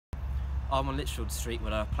I'm on Lichfield Street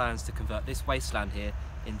where there are plans to convert this wasteland here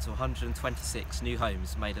into 126 new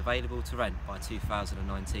homes made available to rent by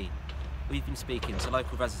 2019. We've been speaking to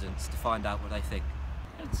local residents to find out what they think.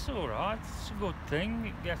 It's alright, it's a good thing.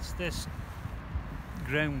 It gets this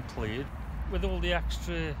ground cleared. With all the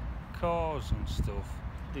extra cars and stuff,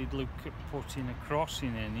 they'd look at putting a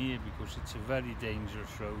crossing in here because it's a very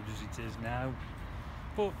dangerous road as it is now.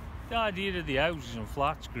 But the idea of the houses and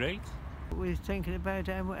flats, great. We're thinking about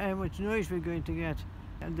how much noise we're going to get,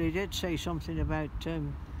 and they did say something about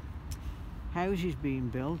houses being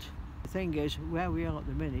built. The thing is, where we are at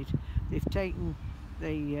the minute, they've taken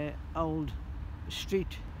the old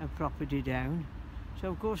street and property down,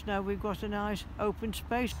 so of course now we've got a nice open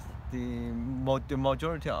space. The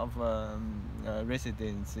majority of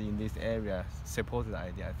residents in this area support the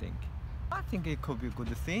idea, I think. I think it could be a good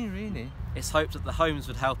thing, really. It's hoped that the homes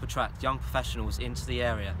would help attract young professionals into the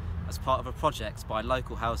area as part of a project by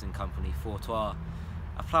local housing company Fortoir.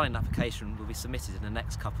 A planning application will be submitted in the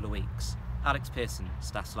next couple of weeks. Alex Pearson,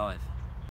 StaffsLive.